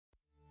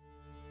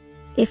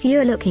If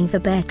you're looking for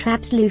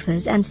Baretraps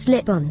loafers and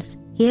slip-ons,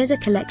 here's a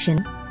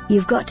collection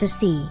you've got to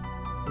see.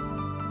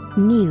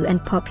 New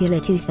and popular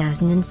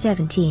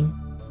 2017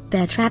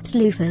 Baretraps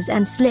loafers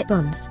and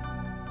slip-ons.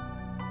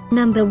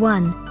 Number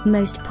 1,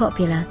 Most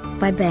Popular,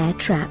 by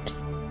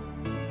Baretraps.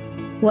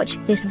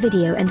 Watch this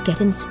video and get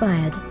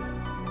inspired.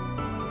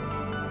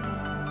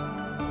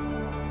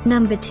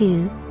 Number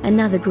 2,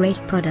 another great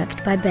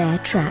product by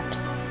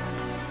Baretraps.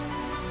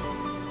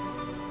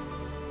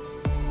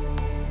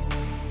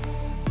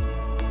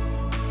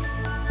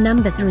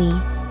 Number 3.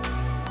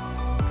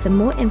 For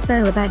more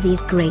info about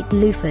these great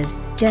loafers,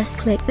 just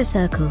click the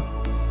circle.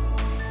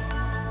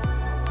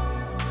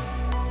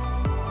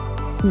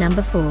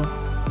 Number 4.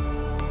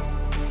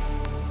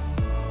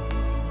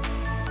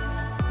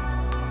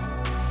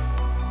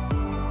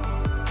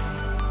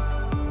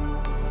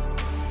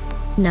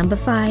 Number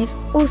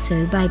 5,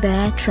 also by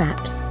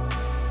Baretraps.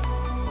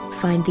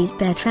 Find these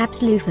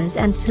Baretraps loafers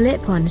and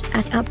slip-ons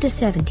at up to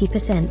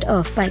 70%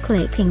 off by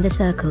clicking the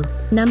circle.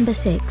 Number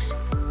 6.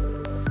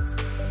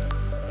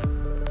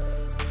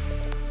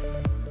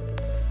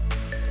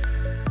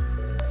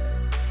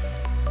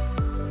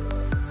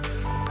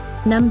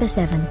 Number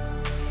 7.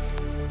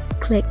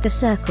 Click the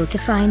circle to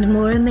find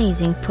more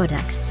amazing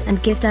products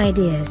and gift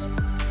ideas.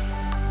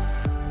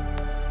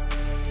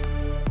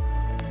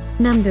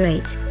 Number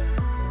 8.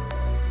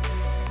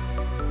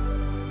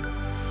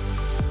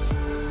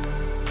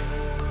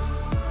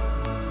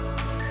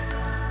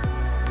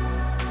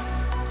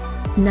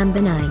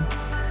 Number 9.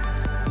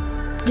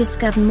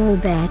 Discover more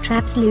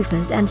Baretraps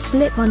loafers and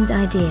slip-ons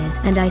ideas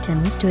and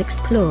items to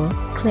explore,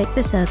 click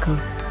the circle.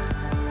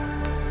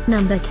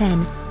 Number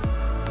 10.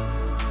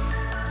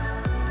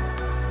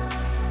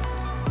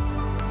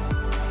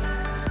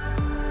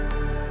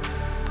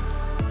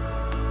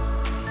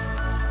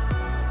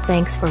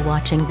 Thanks for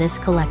watching this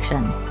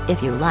collection.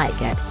 If you like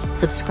it,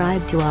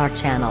 subscribe to our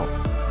channel.